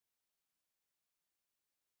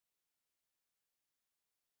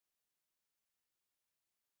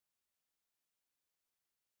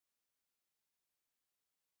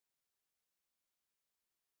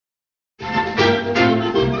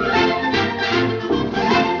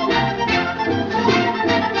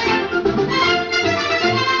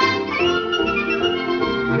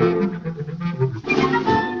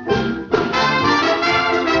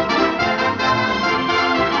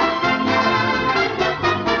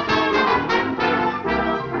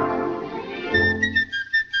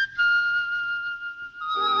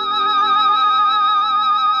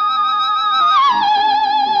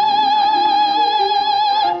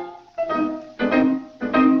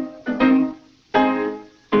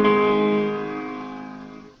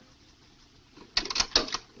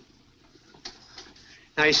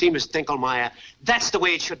Now, you see, Miss Dinkelmeyer, that's the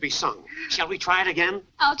way it should be sung. Shall we try it again?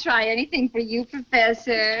 I'll try anything for you,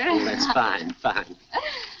 Professor. Oh, that's fine, fine.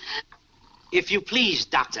 If you please,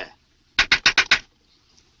 Doctor.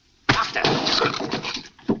 Doctor.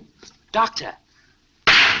 Doctor.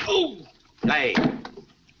 Oh, play.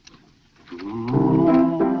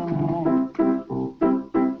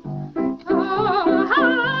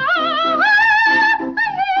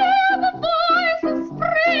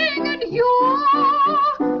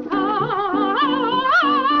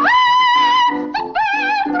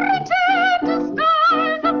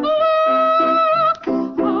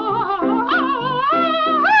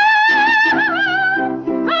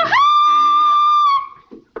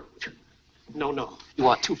 No. You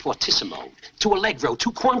are too fortissimo, too allegro,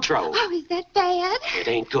 too quantro. Oh, is that bad? It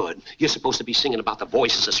ain't good. You're supposed to be singing about the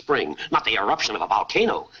voices of spring, not the eruption of a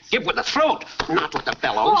volcano. Give with the throat, not with the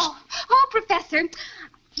bellows. Oh, Professor,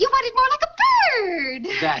 you want it more like a bird.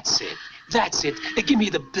 That's it. Give me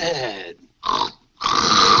the bird.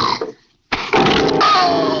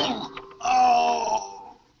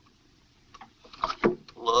 Oh.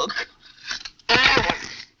 Look.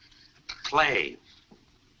 Play.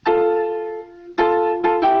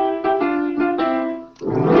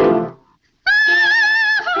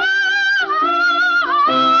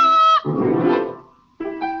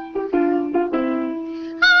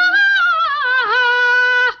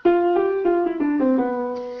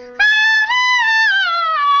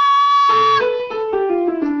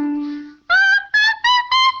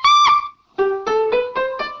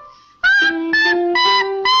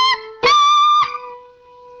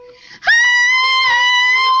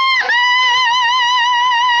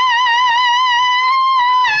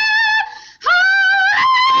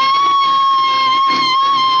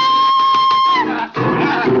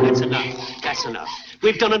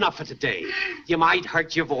 We've done enough for today. You might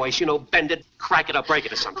hurt your voice, bend it, crack it, or break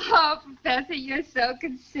it or something. Oh, Professor, you're so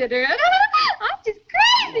considerate. I'm just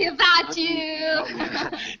crazy about you.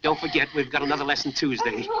 Don't forget, we've got another lesson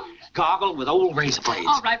Tuesday. Gargle with old razor blades.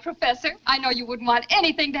 All right, Professor. I know you wouldn't want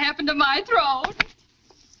anything to happen to my throat.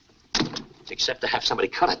 Except to have somebody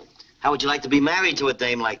cut it. How would you like to be married to a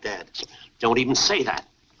dame like that? Don't even say that.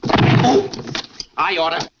 Oh! I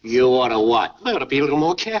oughta. You oughta what? I ought to be a little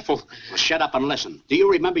more careful. Well, shut up and listen. Do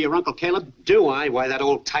you remember your Uncle Caleb? Do I? Why, that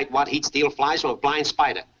old tightwad he'd steal flies from a blind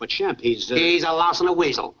spider. But Shemp, he's... He's a louse and a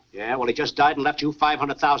weasel. Yeah, well, he just died and left you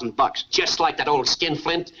 $500,000. Just like that old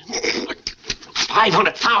skinflint.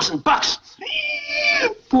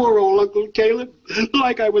 $500,000. Poor old Uncle Caleb.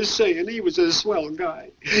 Like I was saying, he was a swell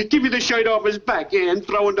guy. Give me the shirt off his back, and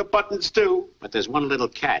throw in the buttons, too. But there's one little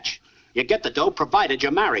catch. You get the dough provided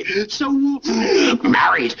you're married. So,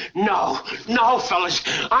 married? No, fellas.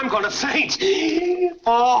 I'm gonna faint.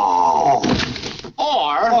 Oh.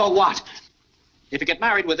 Or what? If you get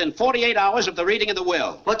married within 48 hours of the reading of the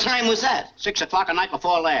will. What time was that? 6 o'clock the night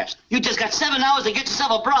before last. You just got 7 hours to get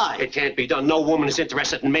yourself a bride. It can't be done. No woman is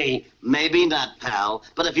interested in me. Maybe not, pal.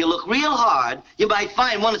 But if you look real hard, you might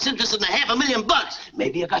find one that's interested in $500,000.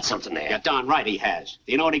 Maybe I got something there. You're darn right he has.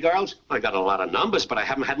 Do you know any girls? I got a lot of numbers, but I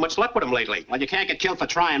haven't had much luck with them lately. Well, you can't get killed for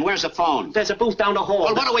trying. Where's the phone? There's a booth down the hall.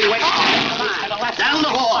 Well, what are we waiting for? Down the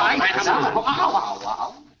hall.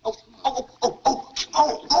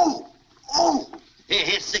 Oh.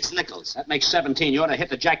 Here's 6 nickels. That makes 17. You ought to hit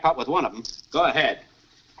the jackpot with one of them. Go ahead.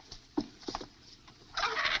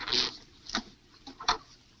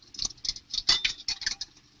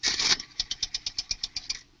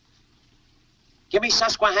 Give me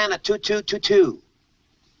Susquehanna 2222.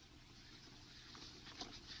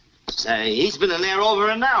 Say, he's been in there over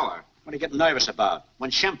an hour. What are you getting nervous about?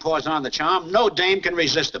 When Shemp pours on the charm, no dame can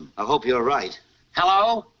resist him. I hope you're right.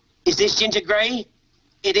 Hello? Is this Ginger Gray?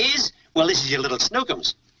 It is? Well, this is your little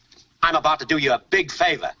Snookums. I'm about to do you a big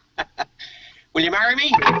favor. Will you marry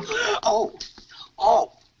me? Oh.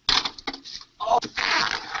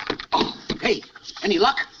 Hey, any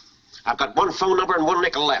luck? I've got one phone number and 1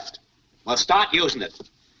 nickel left. Well, start using it.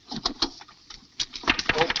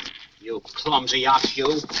 Oh, you clumsy ox,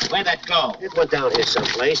 you. Where'd that go? It went down here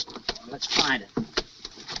someplace. Let's find it.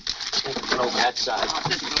 Take it over that side.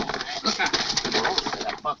 Look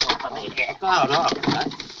out.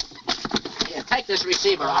 Here, take this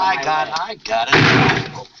receiver. I got it.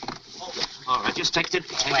 All right, just take it.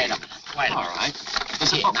 Wait a minute. All right.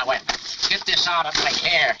 Here, now wait a minute. Get this out of my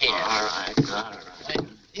hair here. All right.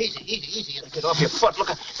 Easy. Get off your foot. Look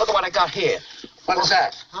at what I got here. What is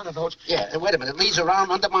that? I don't know. Yeah, wait a minute. It leads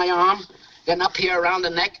around under my arm, then up here around the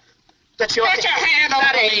neck. That's your... Get your hand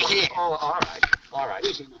off me here. Oh, all right.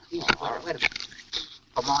 Easy. All right, wait a minute.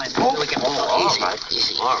 Come on. All Easy.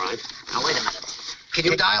 right. Now, wait a minute. Can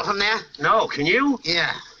you dial from there? No, can you?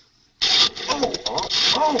 Yeah. Oh.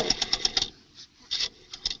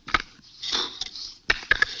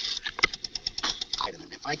 Wait a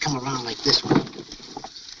minute. If I come around like this one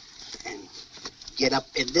and get up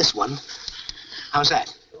in this one, how's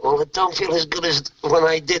that? Well, it don't feel as good as when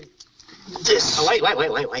I did this. Oh, wait.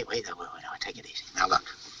 Take it easy. Now, look.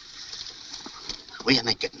 We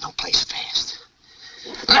ain't getting no place fast.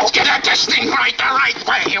 Let's get at this thing right the right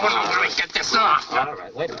way. You won't want to get this off. All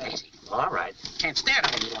right, wait a minute. Easy. All right. Can't stand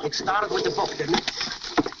it anymore. It started with the book, didn't it?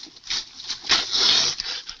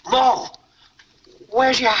 Mo,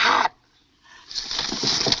 where's your hat?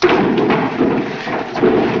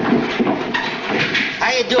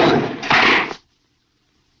 How you doing?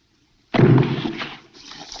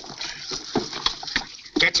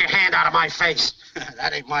 Get your hand out of my face.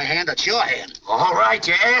 That ain't my hand, it's your hand. All right,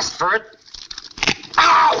 you asked for it.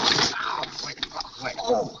 Ow! Wait.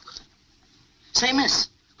 Oh. Say, miss,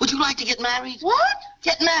 would you like to get married? What?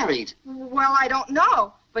 Get married. Well, I don't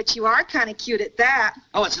know, but you are kind of cute at that.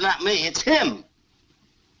 Oh, it's not me, it's him.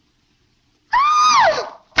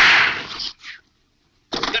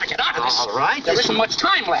 You gotta get out of this. All right. There isn't much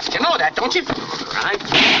time left. You know that, don't you? All right.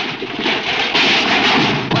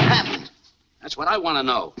 What happened? That's what I want to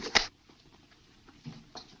know.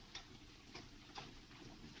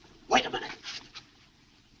 Wait a minute.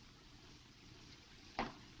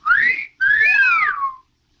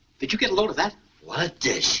 Did you get a load of that? What a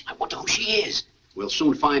dish. I wonder who she is. We'll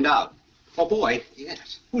soon find out. Oh, boy.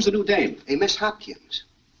 Yes. Who's the new dame? Hey, Miss Hopkins.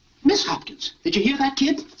 Miss Hopkins. Did you hear that,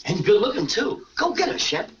 kid? And good looking, too. Go get her,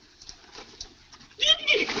 Shemp.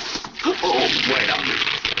 Oh, wait a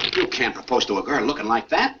minute. You can't propose to a girl looking like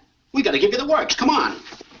that. We gotta give you the works. Come on.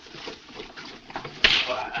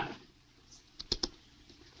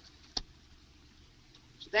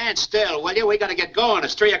 Stand still, will you? We gotta get going.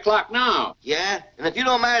 It's 3 o'clock now. Yeah? And if you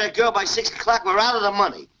don't marry that girl by 6 o'clock, we're out of the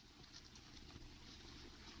money.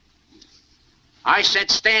 I said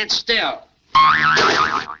stand still.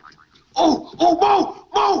 Oh,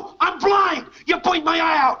 Mo, I'm blind. You point my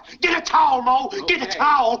eye out. Get a towel, Mo. Okay. Get a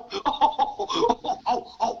towel.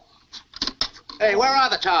 Oh. Hey, where are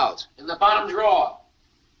the towels? In the bottom drawer.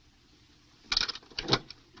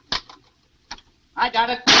 I got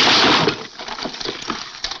it.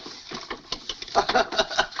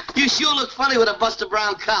 You sure look funny with a Buster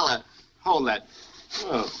Brown collar. Hold that.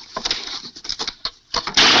 Oh.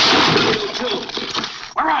 You too.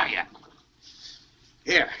 Where are you?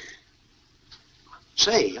 Here.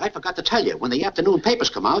 Say, I forgot to tell you, when the afternoon papers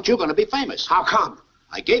come out, you're going to be famous. How come?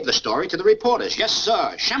 I gave the story to the reporters. Yes,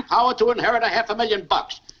 sir. Shemp Howard to inherit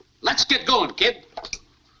 $500,000. Let's get going, kid.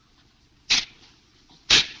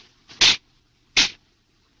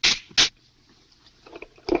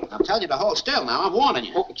 I'm telling you to hold still now. I'm warning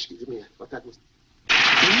you. Oh, excuse me. I thought that was...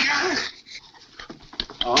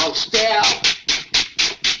 Hold still.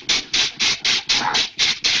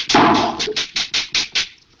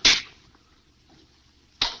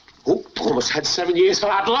 Oh, almost had 7 years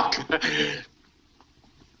hard luck.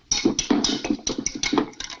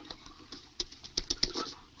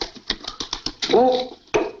 Oh,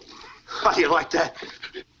 how do you like that?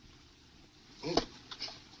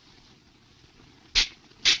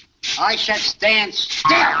 I said stand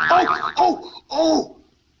still. Oh!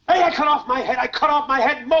 Hey, I cut off my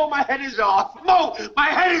head. Mo, my head is off. Mo, my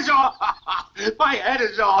head is off. My head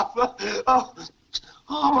is off.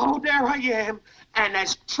 Oh, there I am. And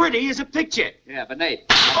as pretty as a picture. Yeah, but Nate,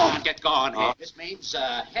 come on, get going here. This means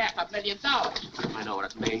 $500,000. I know what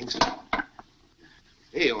it means.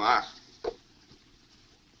 Here you are.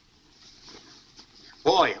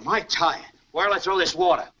 Boy, am I tired. Where'll I throw this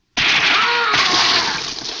water?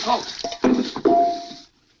 Oh.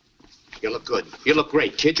 You look good. You look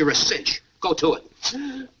great, kid. You're a cinch. Go to it.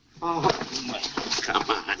 Oh. Come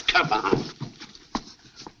on.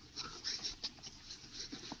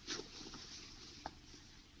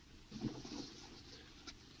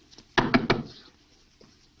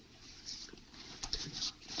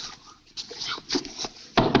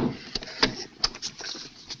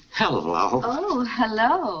 Hello. Oh,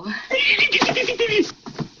 hello.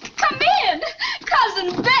 Come in,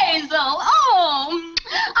 Cousin Basil. Oh,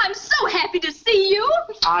 I'm so happy to see you.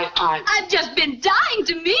 I've just been dying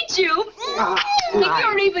to meet you.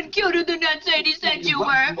 You're even cuter than that Sadie said you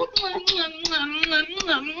were.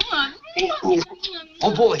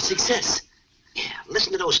 Oh, boy, success. Yeah,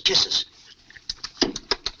 listen to those kisses.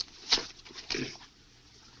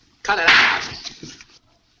 Cut it out.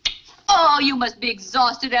 Oh, you must be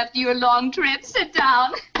exhausted after your long trip. Sit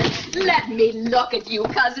down. Let me look at you,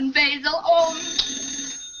 Cousin Basil. Oh,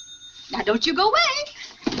 now don't you go away.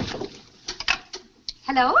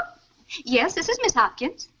 Hello? Yes, this is Miss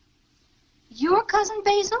Hopkins. Your cousin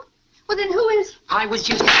Basil? Well, then who is... I was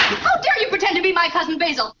just... How dare you pretend to be my cousin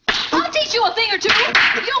Basil? I'll teach you a thing or two.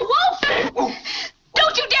 You wolf!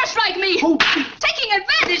 Don't you dare strike me! Taking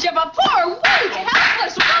advantage of a poor, weak,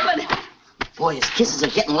 helpless woman! Boy, his kisses are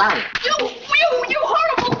getting louder. You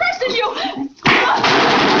horrible person, you!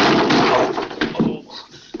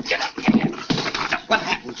 Get up. What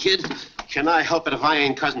happened, kid? Can I help it if I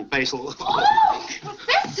ain't Cousin Basil? Oh,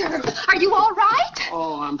 Professor, are you all right?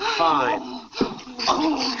 Oh, I'm fine.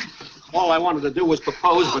 All I wanted to do was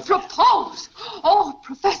propose, but... Propose? Oh,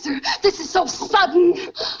 Professor, this is so sudden.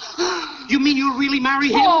 You mean you'll really marry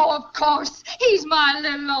him? Oh, of course. He's my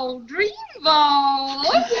little old dreamboat.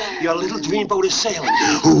 Your little dreamboat is sailing.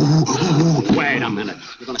 Wait a minute.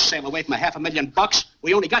 You're going to sail away from $500,000?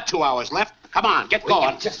 We only got 2 hours left. Come on, get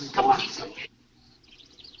going. Come on.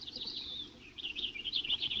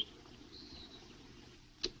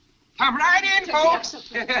 Come right in, folks.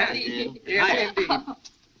 Yes, indeed.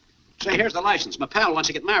 Say, here's the license. My pal wants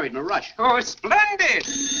to get married in a rush. Oh, splendid.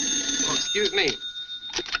 Oh, excuse me.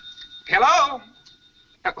 Hello?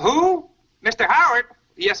 Who? Mr. Howard?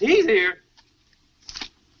 Yes, he's here.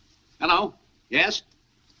 Hello? Yes?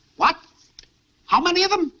 What? How many of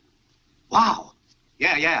them? Wow.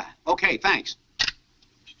 Yeah. Okay, thanks.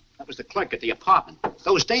 That was the clerk at the apartment.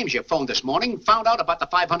 Those dames you phoned this morning found out about the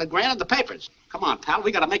 $500,000 in the papers. Come on, pal,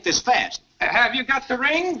 we gotta make this fast. Have you got the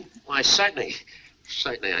ring? Why, certainly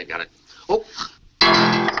I got it. Oh.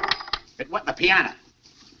 It went in the piano.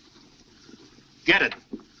 Get it.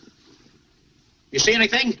 You see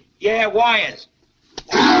anything? Yeah, wires.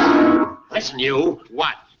 Listen, you.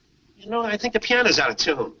 What? You know, I think the piano's out of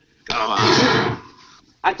tune. Come on.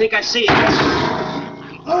 I think I see it.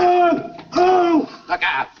 Oh! Look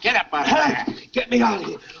out. Get up out of there. Get me out of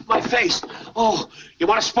here. My face. Oh, You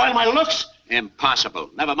want to spoil my looks? Impossible.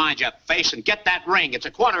 Never mind your face and get that ring. It's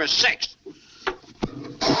 5:15.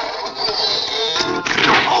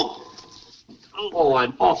 Oh,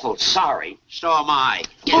 I'm awful sorry. So am I.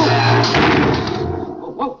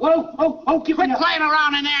 Whoa, give Quit me out. playing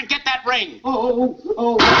around in there and get that ring.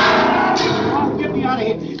 Oh, get me out of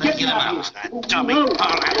here. Get me out of here. Dummy.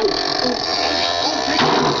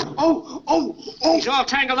 He's all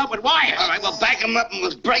tangled up with wires. All right, we'll back him up and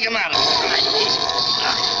we'll break him out of it.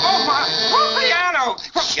 Oh, my piano.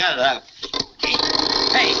 Shut up.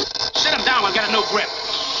 Hey, sit him down. We've got a new grip.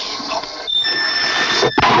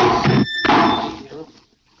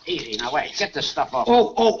 Easy, now wait. Get this stuff off.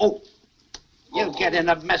 You get in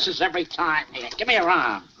the messes every time. Here, give me your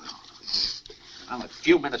arm. Well, a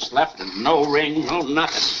few minutes left and no ring, no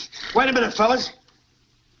nothing. Wait a minute, fellas.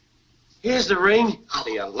 Here's the ring. How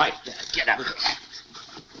do you like that? Get up.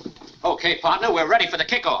 Okay, partner, we're ready for the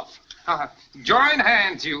kickoff. Join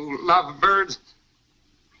hands, you lovebirds.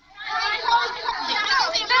 Wait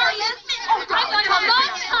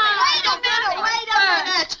a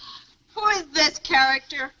minute. Who is this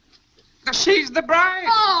character? She's the bride.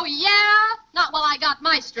 Oh, yeah? Not while I got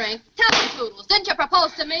my strength. Tell me, Toodles, didn't you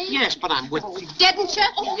propose to me? Yes, but I'm with you. Didn't you?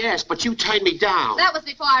 Yes, but you tied me down. That was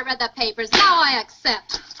before I read the papers. Now I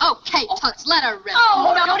accept. Okay, Toots, let her rip.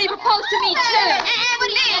 Oh, no, don't he propose to me, too?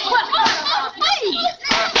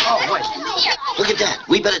 Oh, wait. Look at that.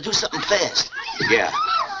 We better do something fast. Yeah.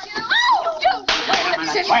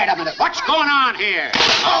 Wait a minute. What's going on here?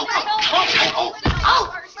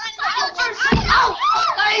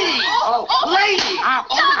 Lady! Lady! Ow!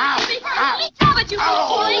 Stop it, you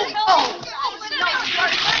boy!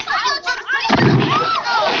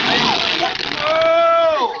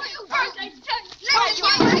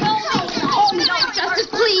 Justice,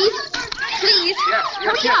 please. Please.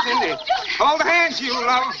 Yes, indeed. Hold hands, you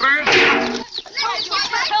lovebirds.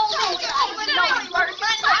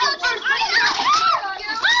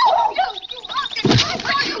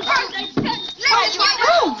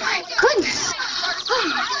 Oh, my goodness.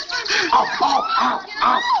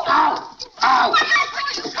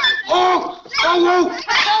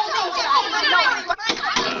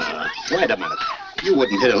 Wait a minute. You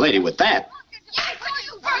wouldn't hit a lady with that.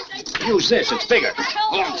 Use this. It's bigger.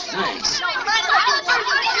 Oh, thanks.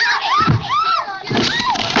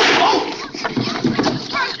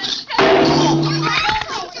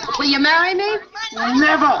 Will you marry me?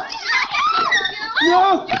 Never.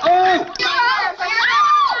 No.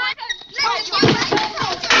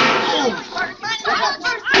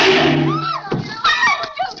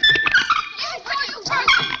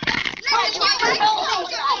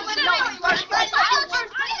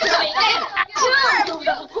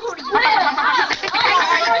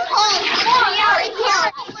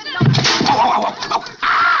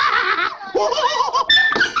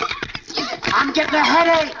 getting a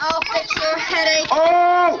headache. I'll fix your headache.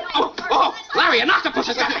 Oh, Larry, an octopus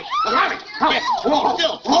has got me. Larry, Yes, hold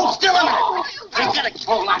still a minute. I gotta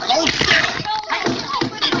hold still.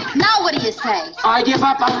 Now what do you say? I give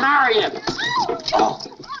up. I'll marry him.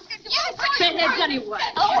 Fatheads anyway.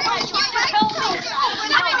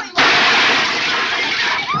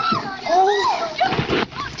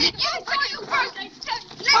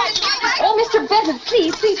 Oh, Mr. Besser,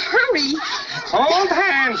 please hurry. Hold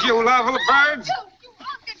hands, you lovely birds.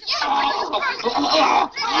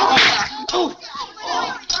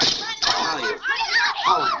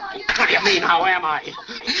 What do you mean, how am I?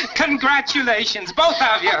 Congratulations, both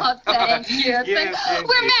of you. Oh, thank you. Yes,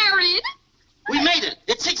 We're married. We made it.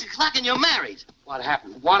 It's 6 o'clock and you're married. What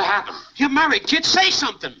happened? What happened? You're married, kid. Say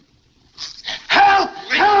something. Help!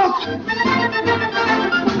 Help!